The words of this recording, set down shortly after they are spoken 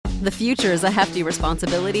The future is a hefty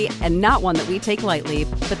responsibility and not one that we take lightly,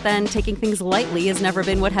 but then taking things lightly has never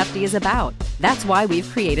been what Hefty is about. That's why we've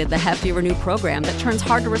created the Hefty Renew program that turns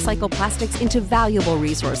hard-to-recycle plastics into valuable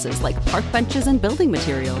resources like park benches and building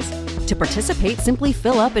materials. To participate, simply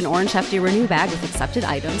fill up an orange Hefty Renew bag with accepted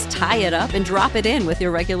items, tie it up, and drop it in with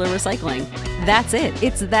your regular recycling. That's it.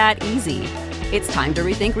 It's that easy. It's time to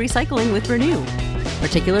rethink recycling with Renew.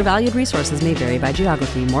 Particular valued resources may vary by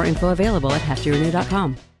geography. More info available at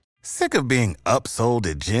heftyrenew.com. Sick of being upsold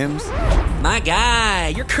at gyms? My guy,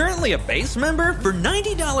 you're currently a base member? For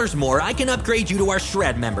 $90 more, I can upgrade you to our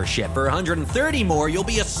Shred membership. For $130 more, you'll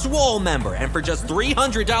be a Swole member. And for just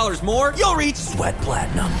 $300 more, you'll reach Sweat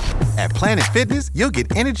Platinum. At Planet Fitness, you'll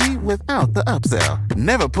get energy without the upsell.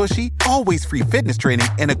 Never pushy, always free fitness training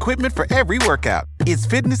and equipment for every workout. It's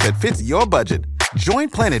fitness that fits your budget. Join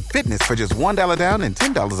Planet Fitness for just $1 down and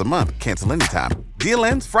 $10 a month. Cancel anytime. Deal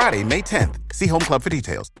ends Friday, May 10th. See Home Club for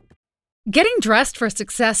details. Getting dressed for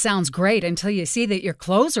success sounds great until you see that your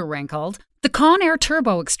clothes are wrinkled. The Conair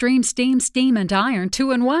Turbo Extreme Steam and Iron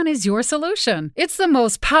 2-in-1 is your solution. It's the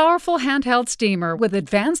most powerful handheld steamer with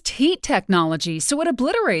advanced heat technology, so it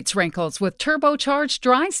obliterates wrinkles with turbocharged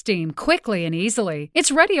dry steam quickly and easily.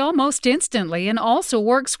 It's ready almost instantly and also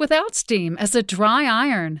works without steam as a dry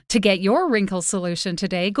iron. To get your wrinkle solution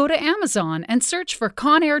today, go to Amazon and search for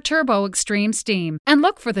Conair Turbo Extreme Steam and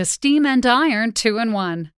look for the Steam and Iron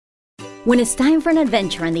 2-in-1. When it's time for an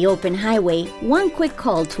adventure on the open highway, one quick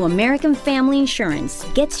call to American Family Insurance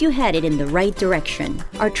gets you headed in the right direction.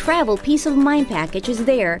 Our travel peace of mind package is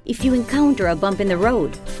there if you encounter a bump in the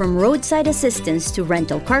road. From roadside assistance to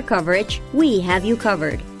rental car coverage, we have you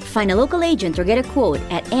covered. Find a local agent or get a quote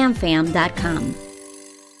at amfam.com.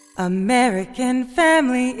 American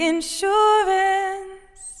Family Insurance.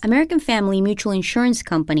 American Family Mutual Insurance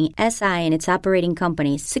Company, SI, and its operating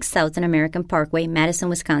company, 6000 American Parkway, Madison,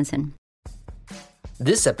 Wisconsin.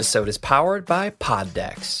 This episode is powered by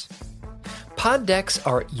Poddex. Poddex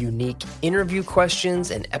are unique interview questions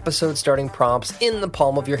and episode starting prompts in the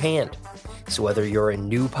palm of your hand. So whether you're a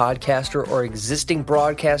new podcaster or existing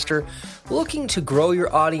broadcaster looking to grow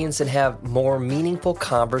your audience and have more meaningful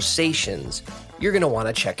conversations, you're going to want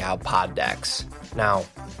to check out Poddex. Now,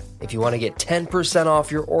 if you want to get 10%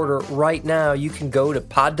 off your order right now, you can go to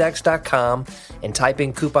poddex.com and type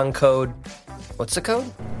in coupon code. What's the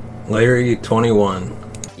code?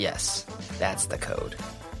 Larry21. Yes, that's the code.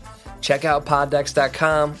 Check out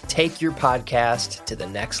poddex.com. Take your podcast to the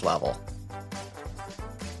next level.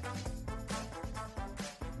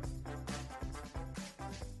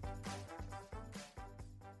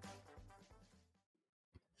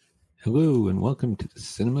 Hello and welcome to the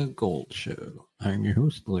Cinema Gold Show. I'm your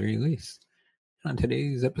host, Larry Lace. On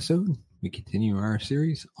today's episode, we continue our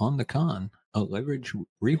series on The Con, a Leverage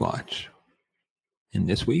rewatch. And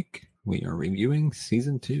this week, we are reviewing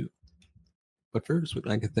Season 2. But first, we'd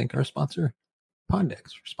like to thank our sponsor,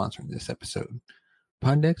 Poddex, for sponsoring this episode.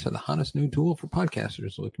 Poddex are the hottest new tool for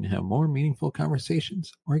podcasters looking to have more meaningful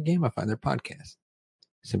conversations or gamify their podcast.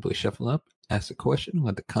 Simply shuffle up, ask a question, and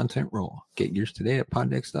let the content roll. Get yours today at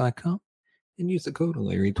poddex.com and use the code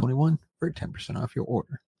Larry21 for 10% off your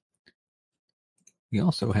order. We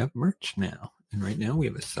also have merch now, and right now we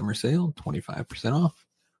have a summer sale, 25% off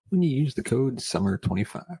when you use the code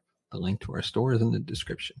SUMMER25. The link to our store is in the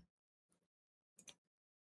description.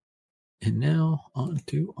 And now on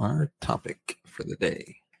to our topic for the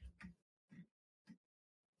day.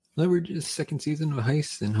 Leverage's second season of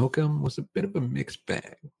Heist and Hokum was a bit of a mixed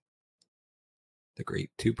bag. The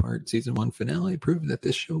great two-part season 1 finale proved that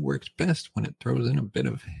this show works best when it throws in a bit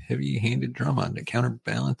of heavy-handed drama to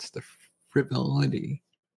counterbalance the frivolity.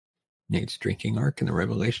 Nate's drinking arc and the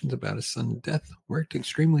revelations about his son's death worked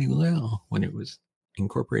extremely well when it was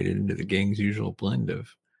incorporated into the gang's usual blend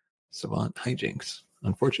of savant hijinks.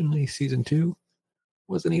 Unfortunately, season 2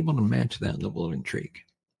 wasn't able to match that level of intrigue,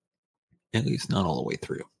 at least not all the way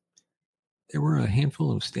through. There were a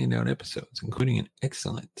handful of standout episodes, including an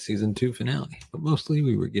excellent season 2 finale, but mostly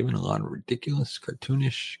we were given a lot of ridiculous,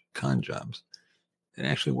 cartoonish con jobs that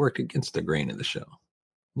actually worked against the grain of the show.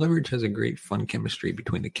 Leverage has a great fun chemistry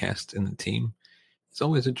between the cast and the team. It's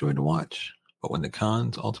always a joy to watch, but when the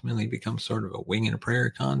cons ultimately become sort of a wing and a prayer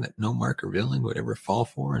con that no mark or villain would ever fall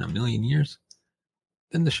for in a million years,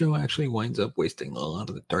 then the show actually winds up wasting a lot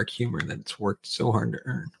of the dark humor that it's worked so hard to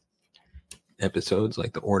earn. Episodes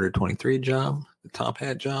like the Order 23 job, the Top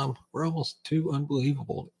Hat job, were almost too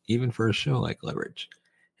unbelievable even for a show like Leverage.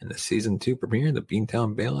 And the season 2 premiere, the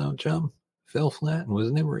Beantown Bailout job, fell flat and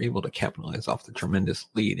was never able to capitalize off the tremendous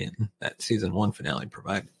lead-in that season 1 finale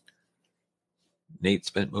provided. Nate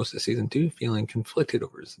spent most of season 2 feeling conflicted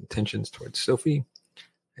over his intentions towards Sophie,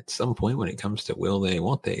 At some point when it comes to will they,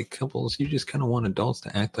 won't they couples, you just kind of want adults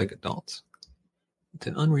to act like adults. It's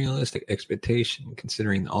an unrealistic expectation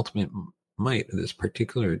considering the ultimate might of this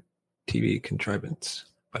particular TV contrivance.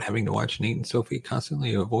 But having to watch Nate and Sophie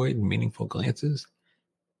constantly avoid meaningful glances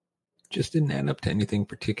just didn't add up to anything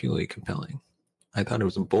particularly compelling. I thought it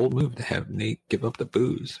was a bold move to have Nate give up the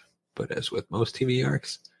booze, but as with most TV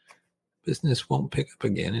arcs, business won't pick up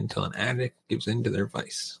again until an addict gives in to their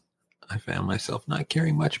vice. I found myself not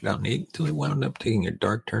caring much about Nate until he wound up taking a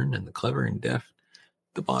dark turn in the clever and deft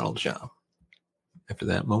The Bottle Job. After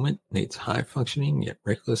that moment, Nate's high-functioning yet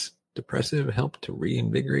reckless depressive helped to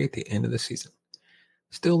reinvigorate the end of the season.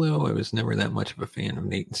 Still, though, I was never that much of a fan of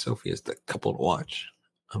Nate and Sophie as the couple to watch.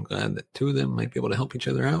 I'm glad that two of them might be able to help each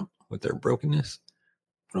other out with their brokenness,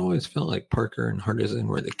 but I always felt like Parker and Hardison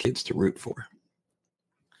were the kids to root for.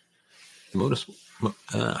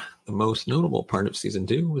 The most notable part of Season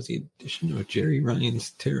 2 was the addition of Jerry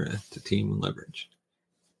Ryan's Tara to Team Leverage.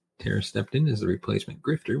 Tara stepped in as the replacement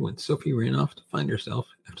grifter when Sophie ran off to find herself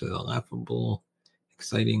after the laughable,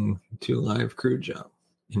 exciting 2 Live crew job.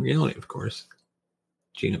 In reality, of course,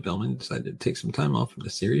 Gina Bellman decided to take some time off from the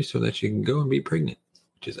series so that she can go and be pregnant,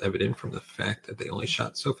 which is evident from the fact that they only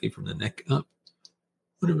shot Sophie from the neck up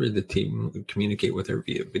whenever the team would communicate with her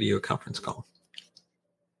via video conference call.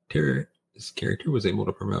 Tara's character was able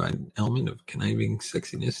to provide an element of conniving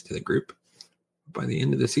sexiness to the group. By the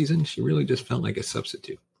end of the season, she really just felt like a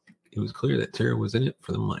substitute. It was clear that Tara was in it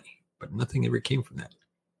for the money, but nothing ever came from that.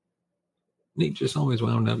 Nate just always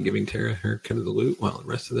wound up giving Tara her cut of the loot while the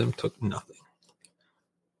rest of them took nothing.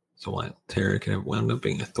 So while Tara could have wound up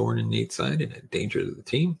being a thorn in Nate's side and a danger to the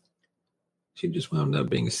team, she just wound up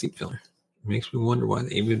being a seat filler. It makes me wonder why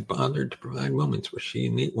they even bothered to provide moments where she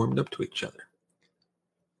and Nate warmed up to each other,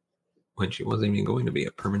 when she wasn't even going to be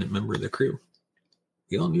a permanent member of the crew.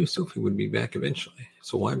 We all knew Sophie would be back eventually,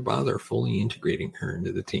 so why bother fully integrating her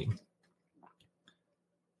into the team?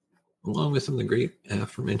 Along with some of the great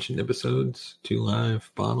aforementioned episodes, 2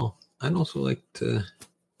 Live, Bottle, I'd also like to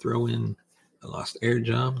throw in the Lost Air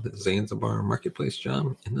job, the Zanzibar Marketplace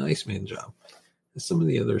job, and the Iceman job as some of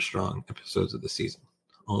the other strong episodes of the season.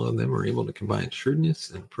 All of them were able to combine shrewdness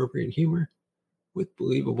and appropriate humor with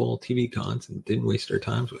believable TV cons and didn't waste our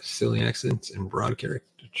times with silly accents and broad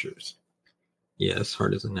caricatures. Yes,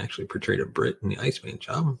 Hardison actually portrayed a Brit in the Iceman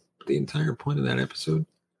job, but the entire point of that episode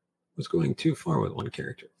was going too far with one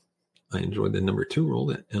character. I enjoyed the number 2 role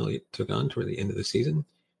that Elliot took on toward the end of the season.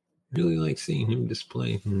 Really liked seeing him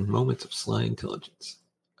display moments of sly intelligence.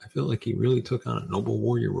 I felt like he really took on a noble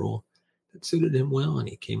warrior role that suited him well, and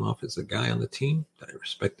he came off as the guy on the team that I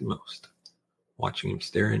respect the most. Watching him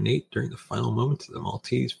stare at Nate during the final moments of the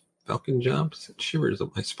Maltese Falcon job sent shivers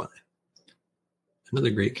up my spine. Another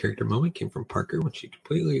great character moment came from Parker when she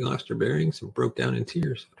completely lost her bearings and broke down in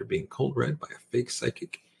tears after being cold read by a fake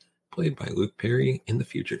psychic played by Luke Perry in The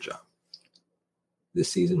Future Job. This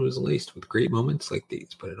season was laced with great moments like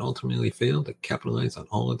these, but it ultimately failed to capitalize on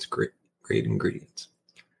all its great ingredients.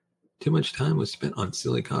 Too much time was spent on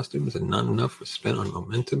silly costumes and not enough was spent on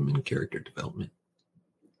momentum and character development.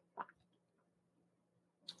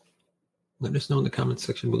 Let us know in the comments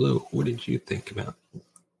section below, what did you think about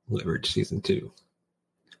Leverage Season 2?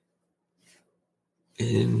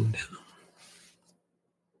 And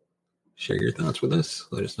share your thoughts with us.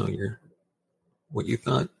 Let us know what you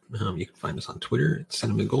thought. You can find us on Twitter at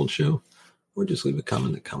Cinema Gold Show, or just leave a comment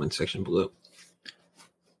in the comment section below.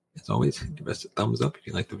 As always, give us a thumbs up if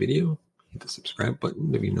you like the video. Hit the subscribe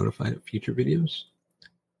button to be notified of future videos.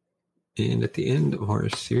 And at the end of our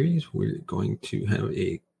series, we're going to have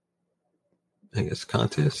a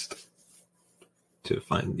contest to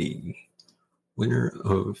find the winner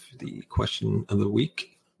of the question of the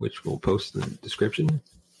week, which we'll post in the description.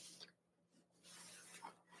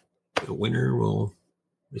 The winner will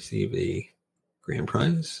receive a grand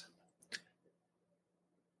prize,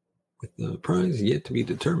 with the prize yet to be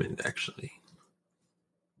determined, actually.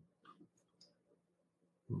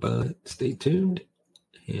 But stay tuned,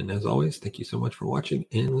 and as always, thank you so much for watching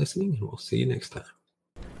and listening, and we'll see you next time.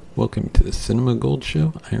 Welcome to the Cinema Gold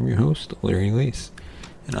Show. I am your host, Larry Lace,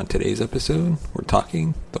 and on today's episode, we're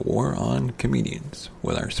talking the war on comedians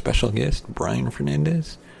with our special guest, Brian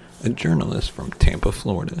Fernandez, a journalist from Tampa,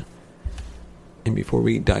 Florida. And before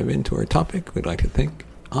we dive into our topic, we'd like to thank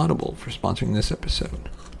Audible for sponsoring this episode.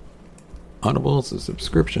 Audible is a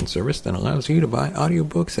subscription service that allows you to buy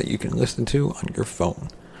audiobooks that you can listen to on your phone.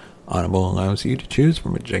 Audible allows you to choose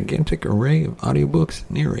from a gigantic array of audiobooks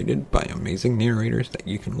narrated by amazing narrators that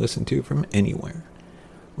you can listen to from anywhere.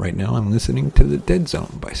 Right now I'm listening to The Dead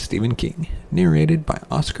Zone by Stephen King, narrated by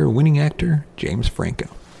Oscar-winning actor James Franco.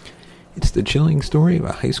 It's the chilling story of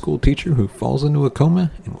a high school teacher who falls into a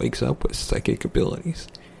coma and wakes up with psychic abilities.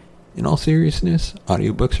 In all seriousness,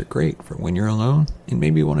 audiobooks are great for when you're alone and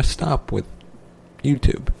maybe want to stop with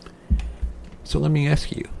YouTube. So let me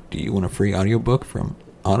ask you, do you want a free audiobook from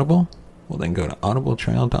Audible? Well, then go to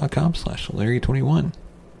audibletrial.com/Larry21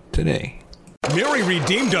 today. Mary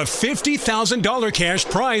redeemed a $50,000 cash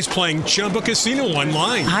prize playing Chumba Casino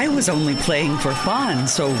online. I was only playing for fun,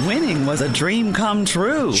 so winning was a dream come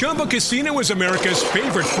true. Chumba Casino is America's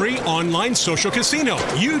favorite free online social casino.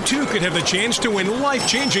 You, too, could have the chance to win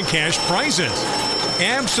life-changing cash prizes.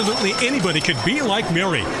 Absolutely anybody could be like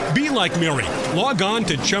Mary. Be like Mary. Log on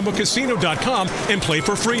to ChumbaCasino.com and play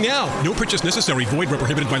for free now. No purchase necessary. Void where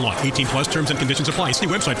prohibited by law. 18 plus terms and conditions apply. See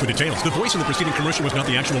website for details. The voice in the preceding commercial was not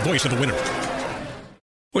the actual voice of the winner.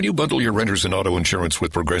 When you bundle your renters and auto insurance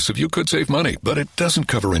with Progressive, you could save money, but it doesn't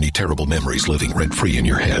cover any terrible memories living rent-free in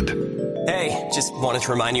your head. Hey, just wanted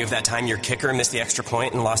to remind you of that time your kicker missed the extra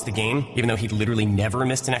point and lost the game. Even though he'd literally never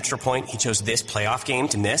missed an extra point, he chose this playoff game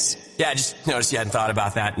to miss. Yeah, I just noticed you hadn't thought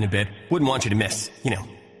about that in a bit. Wouldn't want you to miss,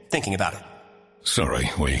 thinking about it. Sorry,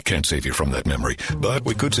 we can't save you from that memory, but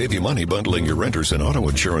we could save you money bundling your renters and auto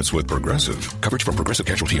insurance with Progressive. Coverage from Progressive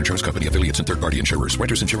Casualty Insurance Company, affiliates, and third-party insurers.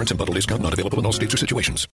 Renters insurance and bundle discount not available in all states or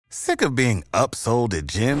situations. Sick of being upsold at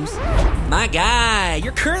gyms? My guy,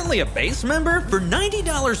 you're currently a base member? For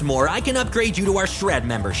 $90 more, I can upgrade you to our Shred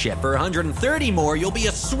membership. For $130 more, you'll be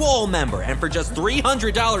a Swole member. And for just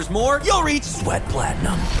 $300 more, you'll reach Sweat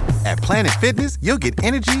Platinum. At Planet Fitness, you'll get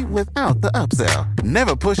energy without the upsell.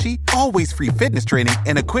 Never pushy, always free fitness training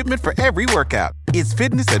and equipment for every workout. It's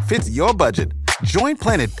fitness that fits your budget. Join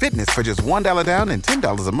Planet Fitness for just $1 down and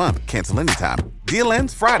 $10 a month. Cancel anytime. Deal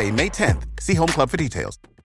ends Friday, May 10th. See Home Club for details.